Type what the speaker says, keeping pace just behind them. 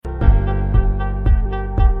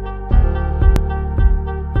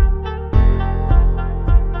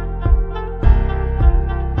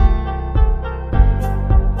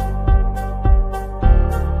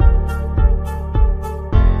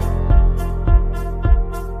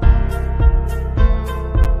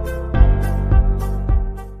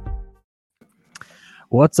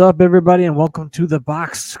What's up, everybody, and welcome to the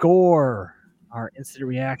Box Score, our instant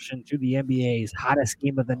reaction to the NBA's hottest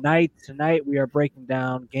game of the night. Tonight, we are breaking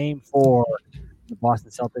down Game 4, the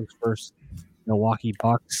Boston Celtics versus Milwaukee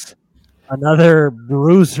Bucks. Another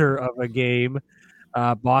bruiser of a game.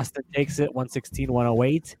 Boston takes it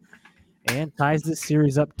 116-108 and ties this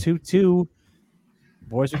series up 2-2.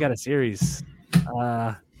 Boys, we got a series.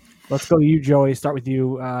 Let's go to you, Joey. Start with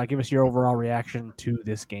you. Give us your overall reaction to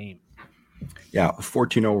this game. Yeah, a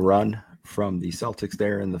 14-0 run from the Celtics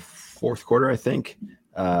there in the fourth quarter, I think.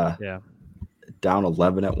 Down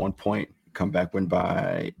 11 at one point, comeback win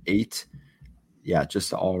by 8. Yeah,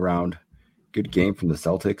 just all around good game from the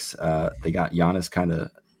Celtics. They got Giannis kind of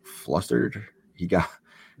flustered. He got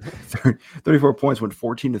 34 points, went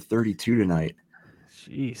 14-32 tonight.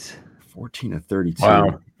 Jeez. 14-32.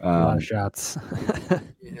 Wow. A lot of shots.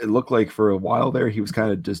 It looked like for a while there he was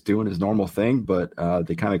kind of just doing his normal thing, but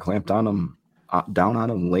they kind of clamped on him, down on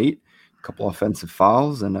him late. A couple offensive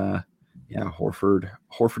fouls, and Horford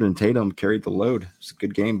and Tatum carried the load. It's a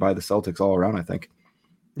good game by the Celtics all around, I think.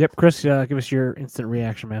 Yep, Chris, give us your instant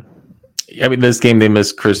reaction, man. Yeah, I mean, this game they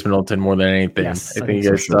missed Chris Middleton more than anything. Yes, I think you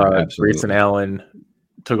guys saw Grayson Allen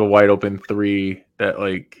took a wide open three that,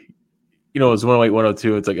 like, it was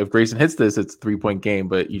 108-102. It's like if Grayson hits this, it's a 3-point game,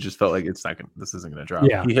 but you just felt like this isn't gonna drop.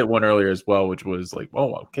 Yeah. He hit one earlier as well, which was like,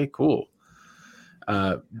 oh, okay, cool.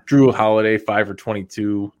 Drew Holiday 5 for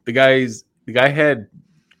 22. The guy had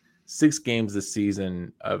 6 games this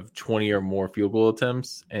season of 20 or more field goal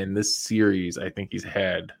attempts, and this series I think he's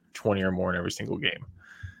had 20 or more in every single game.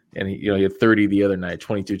 And he had 30 the other night,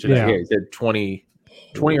 22 today. Yeah, he had 20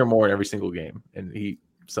 or more in every single game, and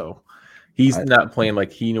he's not playing like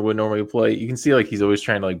he would normally play. You can see like he's always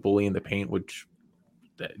trying to like bully in the paint, which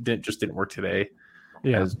didn't work today.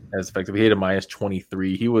 Yeah, as effective. He had a minus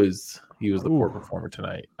 23. He was the poor performer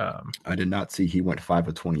tonight. I did not see he went 5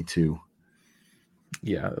 of 22.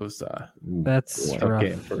 Yeah, it was that's a tough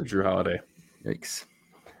game for Drew Holiday. Yikes.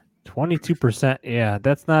 22%. Yeah,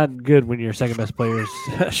 that's not good when your second best player's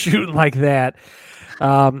shooting like that.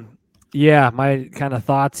 My kind of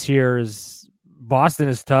thoughts here is Boston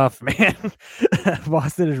is tough, man.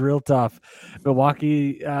 Boston is real tough.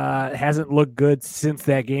 Milwaukee hasn't looked good since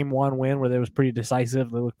that game 1 win where they was pretty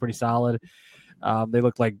decisive. They looked pretty solid. They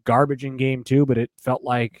looked like garbage in game 2, but it felt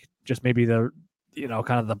like just maybe the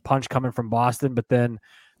kind of the punch coming from Boston. But then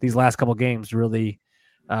these last couple games really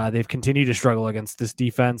they've continued to struggle against this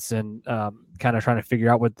defense and kind of trying to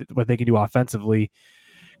figure out what they can do offensively.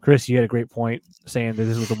 Chris, you had a great point saying that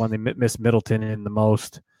this was the one they missed Middleton in the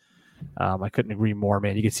most. I couldn't agree more,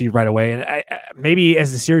 man. You can see right away. And I maybe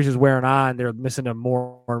as the series is wearing on, they're missing him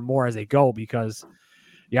more and more as they go because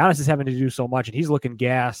Giannis is having to do so much, and he's looking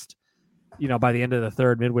gassed. By the end of the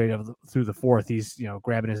third, midway through the fourth, he's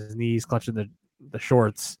grabbing his knees, clutching the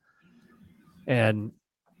shorts, and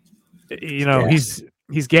he's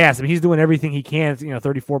gassed. I mean, he's doing everything he can.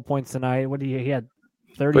 34 points tonight. What he had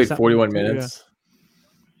 30. Played 41 minutes.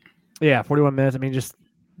 Yeah, 41 minutes. I mean, just.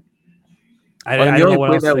 The only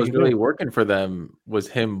play that was really working for them was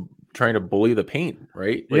him trying to bully the paint,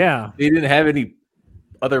 right? They didn't have any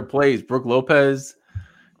other plays. Brooke Lopez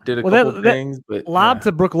did a couple things, but lob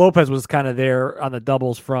to Brooke Lopez was kind of there on the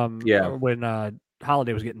doubles from when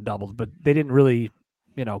Holiday was getting doubled, but they didn't really,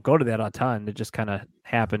 go to that a ton. It just kind of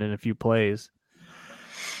happened in a few plays.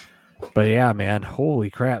 But yeah, man,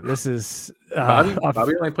 holy crap! This is Bobby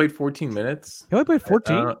only played 14 minutes. He only played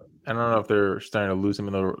 14. I don't know if they're starting to lose him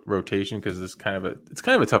in the rotation because it's kind of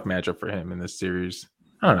a tough matchup for him in this series.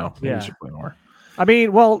 I don't know. Maybe he should play more. I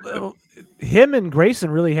mean, well, him and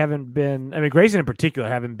Grayson really haven't been. I mean, Grayson in particular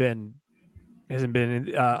hasn't been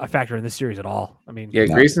a factor in this series at all. I mean,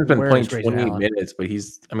 Grayson's been playing 28 minutes, but he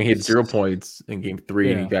had 0 points in game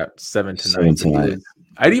 3 and he got 7 tonight.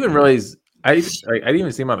 I didn't even realize. I didn't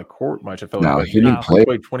even see him on the court much. I felt like he didn't play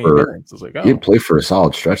 20 minutes. I was like, he didn't play for a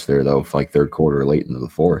solid stretch there though, for like third quarter, late into the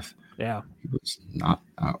fourth. Yeah, he was not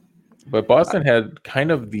out. But Boston had kind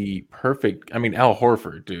of the perfect. I mean, Al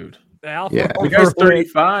Horford, dude. The guy's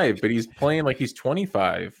 35, but he's playing like he's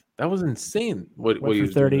 25. That was insane. What he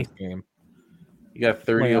was 30 doing this game? He got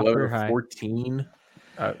 30, 11, 14.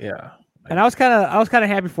 And I was kind of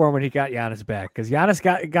happy for him when he got Giannis back because Giannis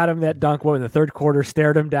got him that dunk in the third quarter,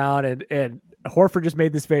 stared him down, and Horford just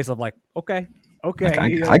made this face of like, okay,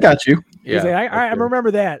 I got you. He's like, all right, I remember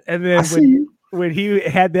that. And then when he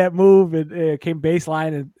had that move and came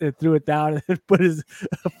baseline and threw it down and put his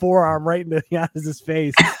forearm right into Giannis's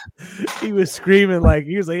face, he was screaming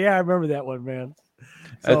he was like, yeah, I remember that one, man.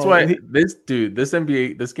 That's why this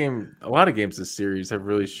NBA, this game, a lot of games this series have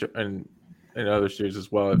really shown. And other series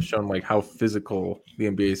as well have shown like how physical the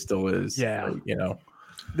NBA still is. Yeah,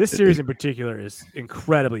 This series in particular is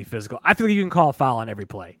incredibly physical. I feel like you can call a foul on every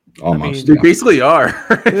play. Almost. They basically are.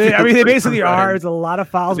 They basically are. It's a lot of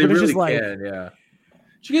fouls, but it's really just like, yeah.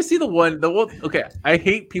 Did you guys see the one? Okay, I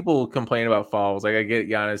hate people complaining about fouls. Like I get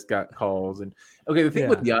Giannis got calls, and okay, the thing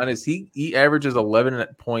with Giannis, he averages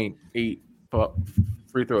 11.8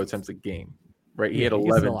 free throw attempts a game. Right, he had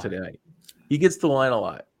 11 today. He gets to the line a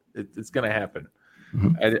lot. It's going to happen.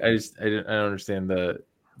 I don't understand the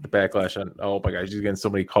backlash on. Oh my gosh, he's getting so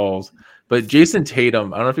many calls. But Jason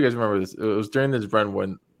Tatum, I don't know if you guys remember this. It was during this run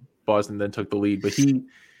when Boston then took the lead, but he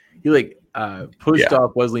pushed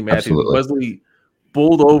off Wesley Matthews. Absolutely. Wesley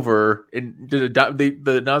bowled over and did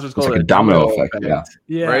the announcers called it a domino effect.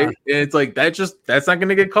 Yeah, right. And it's like that's not going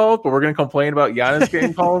to get called, but we're going to complain about Giannis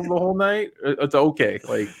getting called the whole night. It's okay.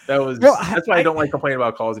 Like that's why I don't like complaining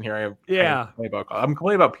about calls. And here I am. Complaining about calls. I'm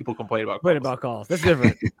complaining about people complaining about calls. That's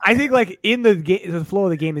different. I think like in the flow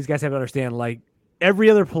of the game, these guys have to understand like every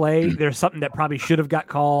other play, there's something that probably should have got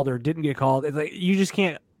called or didn't get called. It's like you just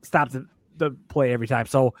can't stop the play every time.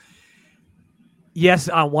 So. Yes,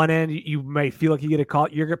 on one end, you may feel like you get a call.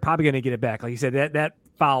 You're probably going to get it back. Like you said, that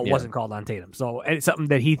foul wasn't called on Tatum. So it's something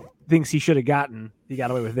that he thinks he should have gotten. He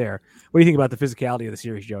got away with there. What do you think about the physicality of the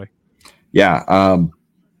series, Joey? Yeah,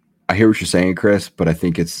 I hear what you're saying, Chris, but I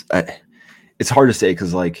think it's hard to say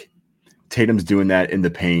because like Tatum's doing that in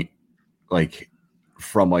the paint, like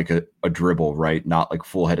from like a dribble, right? Not like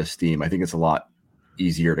full head of steam. I think it's a lot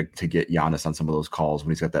easier to get Giannis on some of those calls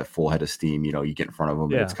when he's got that full head of steam. You know, you get in front of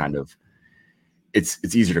him, and it's kind of.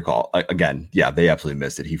 It's easier to call. Again, they absolutely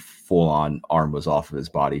missed it. He full on arm was off of his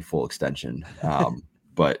body, full extension.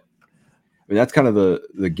 But I mean, that's kind of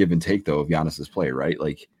the give and take though of Giannis's play, right?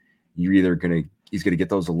 Like you're either he's gonna get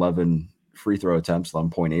those 11 free throw attempts,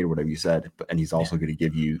 11.8 or whatever you said, and he's also gonna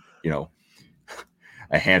give you,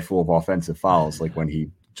 a handful of offensive fouls, like when he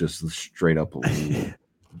just straight up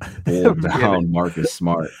bowled down Marcus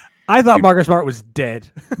Smart. I thought Marcus Smart was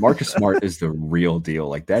dead. Marcus Smart is the real deal.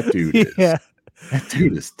 Like that dude is. That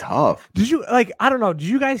dude is tough. Did you I don't know. Did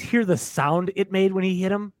you guys hear the sound it made when he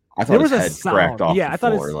hit him? I thought his head cracked off the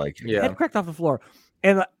floor. Head cracked off the floor.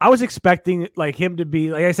 And I was expecting like him to be,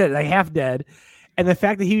 like I said, like half dead. And the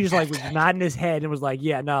fact that he just like was nodding his head and was like,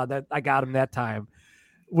 yeah, no, that I got him that time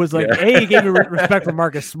was like, A, he gave me respect for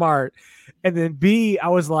Marcus Smart. And then B, I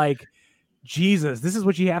was like, Jesus, this is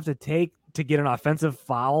what you have to take to get an offensive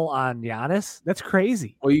foul on Giannis. That's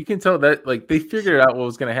crazy. Well, you can tell that like they figured out what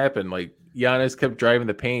was going to happen. Like Giannis kept driving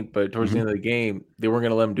the paint, but towards the end of the game, they weren't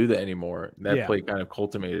going to let him do that anymore. That play kind of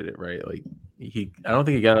culminated it, right? Like I don't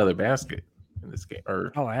think he got another basket in this game.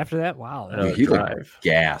 Or after that, wow, he looked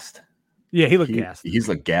gassed. Yeah, he looked gassed. He's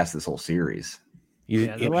looked gassed this whole series.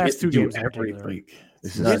 The last two games,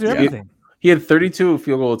 everything. He had 32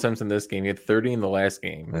 field goal attempts in this game. He had 30 in the last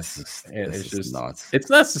game. This is just nuts. It's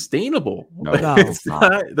not sustainable. No, it's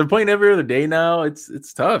not. They're playing every other day now.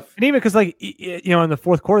 It's tough. And even because, like, in the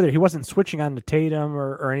fourth quarter, he wasn't switching on to Tatum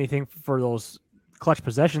or anything for those clutch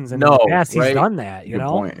possessions. And in the past, he's done that. Good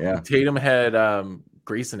point, yeah. Tatum had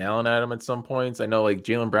Grayson Allen at him at some points. I know, like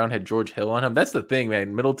Jaylen Brown had George Hill on him. That's the thing,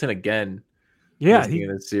 man. Middleton again. Yeah, in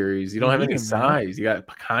this series, you don't have any size. You got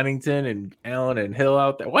Connington and Allen and Hill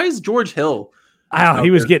out there. Why is George Hill? He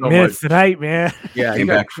was getting minutes tonight, man. Yeah, came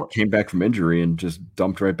back from injury and just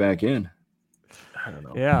dumped right back in. I don't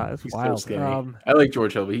know. Yeah, that's wild. I like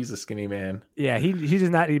George Hill, but he's a skinny man. Yeah, he does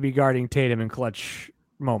not need to be guarding Tatum in clutch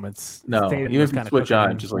moments. No, Tatum even if you switch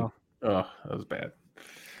on, just like, that was bad.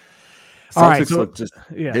 Celtics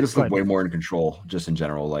they just look way more in control, just in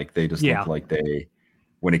general. Like they just look like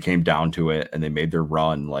when it came down to it and they made their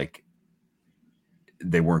run, like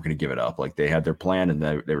they weren't going to give it up. Like they had their plan and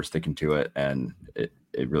they were sticking to it, and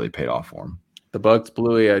it really paid off for them. The Bucks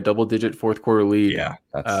blew a double-digit fourth quarter lead. Yeah,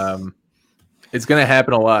 it's going to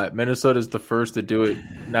happen a lot. Minnesota's the first to do it,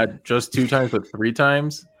 not just 2 times, but 3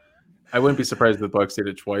 times. I wouldn't be surprised if the Bucks did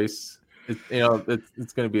it twice.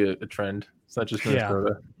 It's going to be a trend. It's not just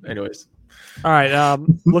Minnesota. Anyways. All right.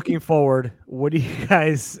 Looking forward, what do you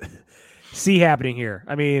guys see happening here?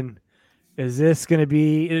 I mean, is this going to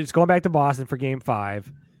be? It's going back to Boston for Game 5.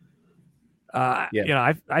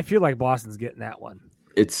 I feel like Boston's getting that one.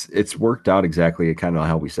 It's worked out exactly kind of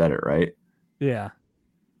how we said it, right? Yeah,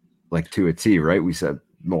 like to a T, right? We said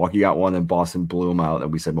Milwaukee got one, then Boston blew them out,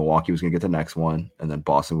 and we said Milwaukee was going to get the next one, and then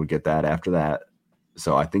Boston would get that after that.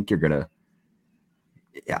 So I think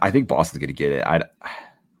I think Boston's going to get it.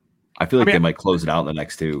 I feel like they might close it out in the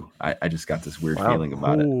next 2. I just got this weird feeling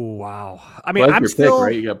about it. Oh, wow. I mean, I'm still pick,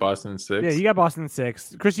 right? You got Boston in 6. Yeah, you got Boston in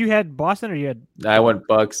 6. Chris, you had Boston, or you had? I went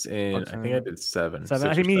Bucks in. I think I did 7. 7.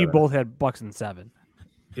 I think you both had Bucks in 7.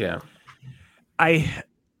 Yeah.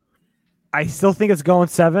 I still think it's going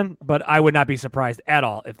 7, but I would not be surprised at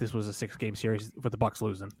all if this was a 6-game series with the Bucks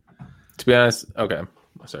losing. To be honest, okay.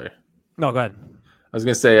 Sorry. No, go ahead. I was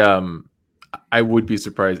gonna say, I would be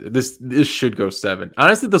surprised. This should go 7.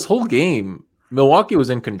 Honestly, this whole game, Milwaukee was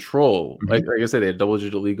in control. Like I said, they had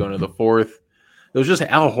double-digit lead going to the fourth. It was just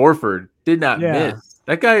Al Horford did not miss.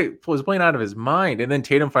 That guy was playing out of his mind, and then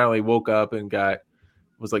Tatum finally woke up and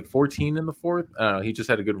was like 14 in the fourth. I don't know. He just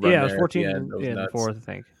had a good run. Yeah, it was 14 in the fourth, I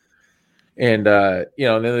think. And and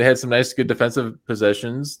then they had some nice, good defensive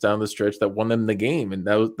possessions down the stretch that won them the game, and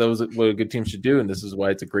that was what a good team should do. And this is why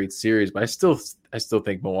it's a great series. But I still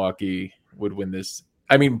think Milwaukee would win this.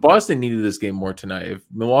 I mean, Boston needed this game more tonight. If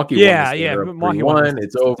Milwaukee won,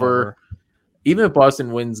 it's over. Even if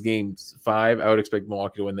Boston wins games 5, I would expect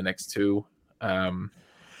Milwaukee to win the next 2. I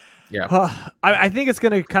think it's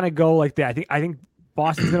going to kind of go like that. I think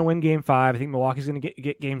Boston's going to win game 5. I think Milwaukee's going to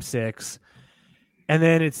get game 6. And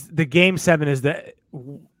then it's the game 7 is the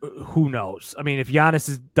who knows. I mean, if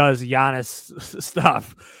Giannis does Giannis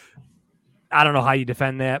stuff, I don't know how you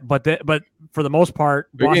defend that. But for the most part,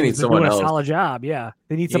 Boston's been doing a solid job. Yeah,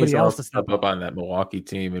 they need somebody else to step up on that Milwaukee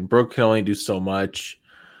team. And Brooke can only do so much.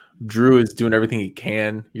 Drew is doing everything he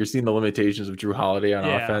can. You're seeing the limitations of Drew Holiday on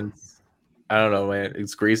offense. I don't know, man.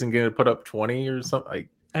 Is Grayson going to put up 20 or something?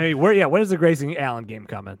 I mean, when is the Grayson Allen game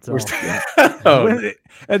coming? So, that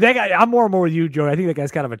guy, I'm more and more with you, Joey. I think that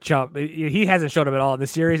guy's kind of a chump. He hasn't showed up at all in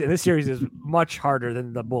this series, and this series is much harder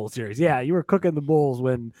than the Bulls series. Yeah, you were cooking the Bulls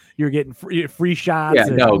when you were getting free shots. Yeah,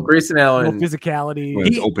 no, Grayson Allen, no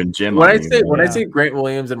physicality, open gym. When I say Grant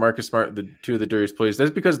Williams and Marcus Smart, the two of the dirtiest players,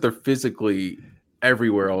 that's because they're physically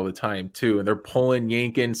everywhere all the time too, and they're pulling,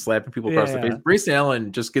 yanking, slapping people across the face. Grayson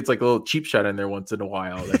Allen just gets like a little cheap shot in there once in a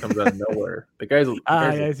while that comes out of nowhere. The guy's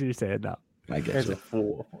I see what you're saying. No, I guess a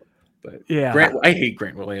fool. But yeah, I hate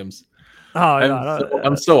Grant Williams.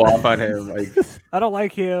 I'm so off on him. Like I don't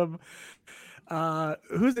like him. I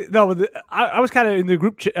was kind of in the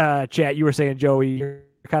group chat. You were saying, Joey, you're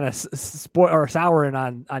kind of souring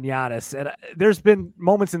on Giannis, and there's been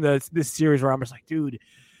moments in this series where I'm just like, dude,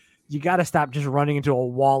 you got to stop just running into a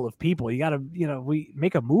wall of people. You got to, we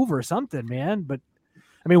make a move or something, man. But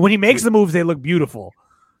I mean, when he makes the moves, they look beautiful.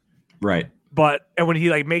 Right. And when he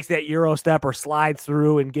like makes that Euro step or slides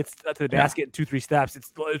through and gets to the basket in 2-3 steps,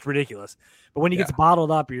 it's ridiculous. But when he gets bottled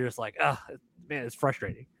up, you're just like, man, it's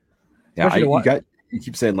frustrating. Yeah. You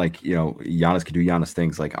keep saying like, Giannis could do Giannis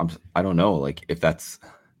things. Like, I don't know. Like if it's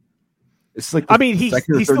like, the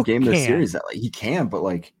second or third game of the series that like he can, but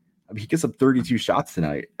like, he gets up 32 shots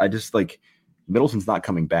tonight. I just like Middleton's not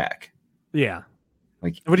coming back. Yeah.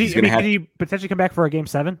 Like, would he potentially come back for a game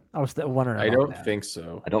 7? I was wondering. I don't think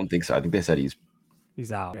so. I don't think so. I think they said he's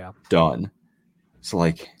out. Yeah. Done. So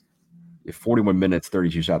like, if 41 minutes,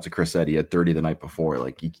 32 shots, of Chris said he had 30 the night before.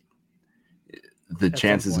 Like, the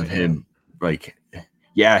chances of him, like,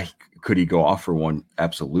 could he go off for one?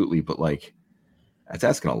 Absolutely. But like, that's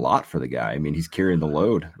asking a lot for the guy. I mean, he's carrying the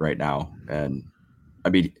load right now, and I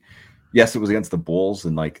mean, yes, it was against the Bulls,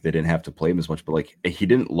 and like they didn't have to play him as much, but like he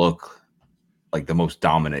didn't look like the most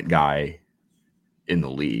dominant guy in the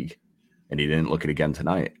league, and he didn't look it again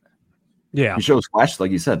tonight. Yeah, he shows flashes, like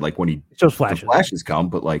you said, like when he shows flashes. The flashes come,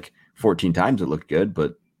 but like 14 times it looked good,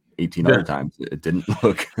 but 18 other times it didn't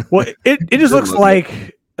look. Well, it just looks like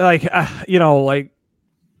he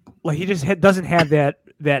just doesn't have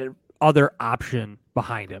that other option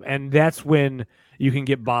behind him, and that's when you can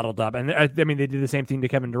get bottled up. And I mean, they did the same thing to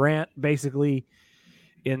Kevin Durant, basically,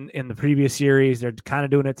 in the previous series. They're kind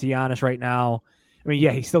of doing it to Giannis right now. I mean,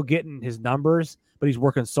 yeah, he's still getting his numbers, but he's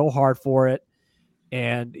working so hard for it.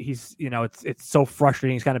 And he's, it's so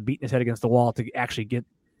frustrating. He's kind of beating his head against the wall to actually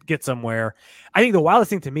get somewhere. I think the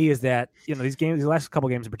wildest thing to me is that, these last couple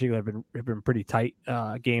games in particular have been pretty tight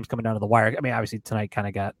games coming down to the wire. I mean, obviously tonight kind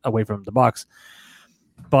of got away from the Bucks,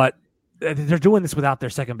 but they're doing this without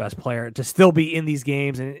their second best player to still be in these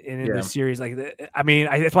games and in this series. Like, I mean,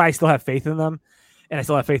 that's why I still have faith in them, and I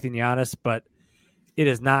still have faith in Giannis, but it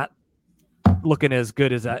is not looking as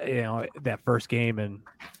good as that first game. And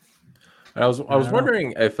I was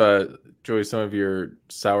wondering if Joey, some of your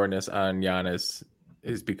sourness on Giannis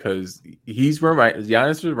is because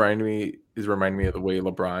Giannis is reminding me of the way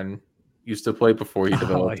LeBron used to play before he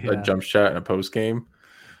developed a jump shot in a post game.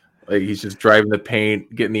 Like, he's just driving the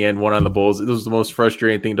paint, getting the end one on the Bulls. It was the most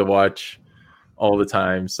frustrating thing to watch all the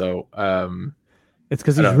time. So it's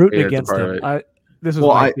because he's rooting against him. This was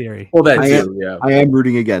my theory. Well, yeah. I am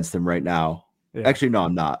rooting against him right now. Yeah. Actually, no,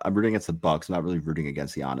 I'm not. I'm rooting against the Bucks. I'm not really rooting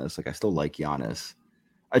against Giannis. Like, I still like Giannis.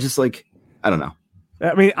 I just I don't know.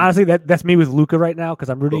 I mean, honestly, that's me with Luka right now because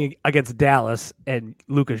I'm rooting against Dallas, and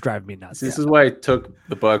Luka's driving me nuts. This is why I took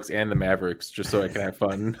the Bucks and the Mavericks just so I can have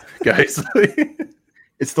fun, guys.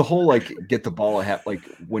 It's the whole like get the ball like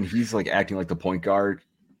when he's like acting like the point guard,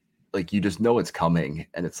 like you just know it's coming,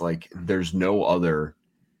 and it's like there's no other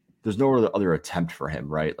attempt for him,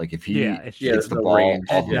 right? Like if he gets the ball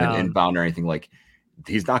off of an inbound or anything, like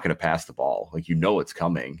he's not going to pass the ball. Like you know it's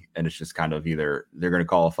coming, and it's just kind of either they're going to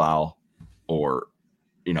call a foul or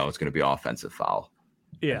it's going to be an offensive foul.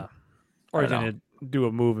 Yeah. Or he's going to do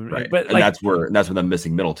a move. Right. But and that's where them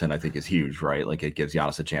missing Middleton, I think, is huge, right? Like it gives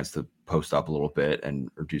Giannis a chance to post up a little bit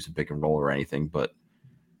or do some pick and roll or anything. But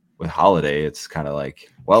with Holiday, it's kind of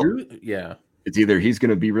like, well, it's either he's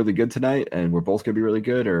going to be really good tonight and we're both going to be really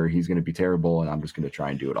good, or he's going to be terrible and I'm just going to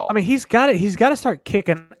try and do it all. I mean, he's got to start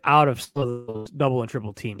kicking out of those double and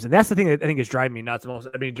triple teams. And that's the thing that I think is driving me nuts the most.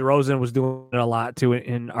 I mean, DeRozan was doing it a lot too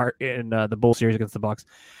in the Bulls series against the Bucks.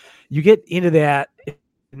 You get into that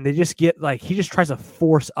and they just get like, he just tries to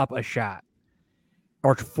force up a shot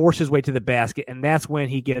or to force his way to the basket. And that's when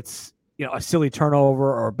he gets, a silly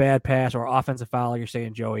turnover or a bad pass or offensive foul, like you're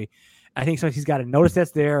saying, Joey. I think sometimes he's got to notice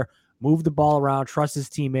that's there, move the ball around, trust his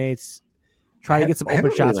teammates, try to get some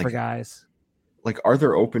open shots for guys. Like, are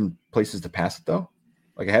there open places to pass it though?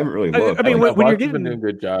 Like, I haven't really looked. I mean, when you're getting a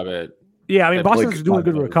good job at, Boston's doing a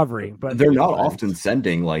good recovery, but they're not often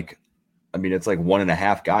sending it's like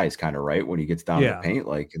 1.5 guys kind of right when he gets down to the paint.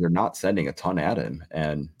 Like they're not sending a ton at him,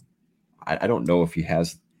 and I don't know if he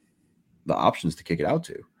has the options to kick it out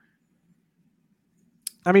to.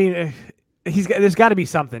 I mean, there's got to be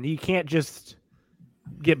something. You can't just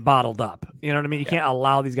get bottled up. You know what I mean? You can't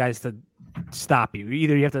allow these guys to stop you.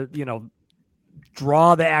 Either you have to,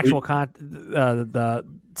 draw the actual the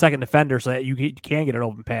second defender so that you can get an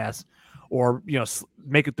open pass, or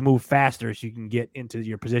make it the move faster so you can get into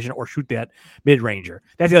your position, or shoot that mid-ranger.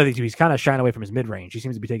 That's the other thing too. He's kind of shying away from his mid-range. He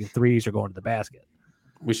seems to be taking threes or going to the basket.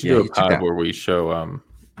 We should do a pod where we show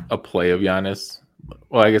a play of Giannis.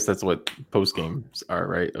 Well, I guess that's what post games are,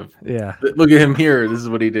 right? Look at him here. This is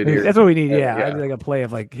what he did here. That's what we need. Yeah. I like a play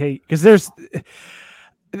of like, hey, because there's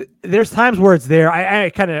times where it's there.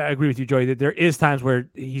 I kind of agree with you, Joey, that there is times where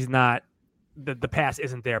he's not. The pass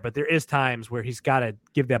isn't there, but there is times where he's got to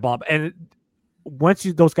give that ball up. And once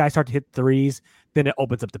those guys start to hit threes, then it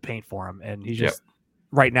opens up the paint for him. And he's just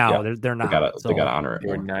right now they're not. They got to honor it.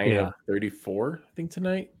 They're 9 of 34, I think,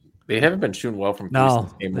 tonight. They haven't been shooting well from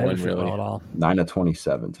since game one, really. Well at all. 9 of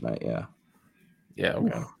 27 tonight. Yeah. Yeah.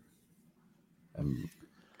 Okay. And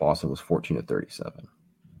Boston was 14 of 37.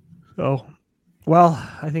 So, well,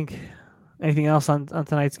 I think anything else on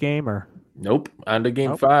tonight's game or. Nope. On to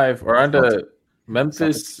game 5 or on to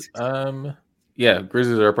Memphis.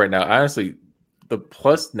 Grizzlies are up right now. Honestly, the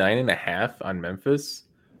plus 9.5 on Memphis,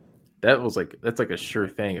 that's like a sure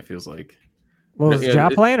thing. It feels like. Well, was Ja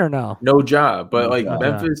playing or no? No Ja, but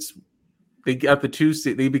Memphis, they got the 2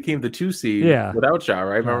 seed. They became the 2 seed without Ja,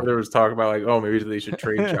 right? Remember there was talk about maybe they should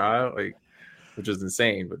trade Ja, which is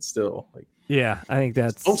insane, but still Yeah, I think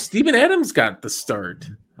that's. Oh, Steven Adams got the start.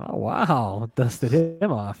 Oh wow, dusted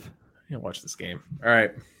him off. You know, watch this game. All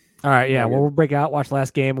right. Yeah. Well, we'll break out. Watch the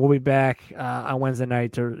last game. We'll be back on Wednesday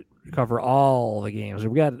night to cover all the games.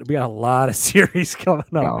 We got a lot of series coming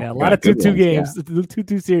up, man. A lot of 2-2 games.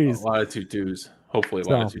 2-2 series. A lot of 2-2s. Hopefully, a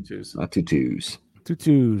lot of 2-2s. Not 2-2s.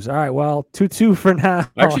 2-2s. All right. Well, 2-2 for now.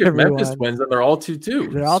 Actually, if Memphis wins, then they're all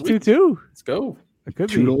 2-2. They're all 2-2. Let's go. It could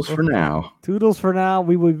Toodles be. for now. Toodles for now.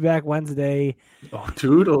 We will be back Wednesday. Oh,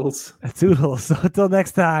 toodles. Toodles. So until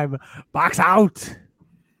next time, box out.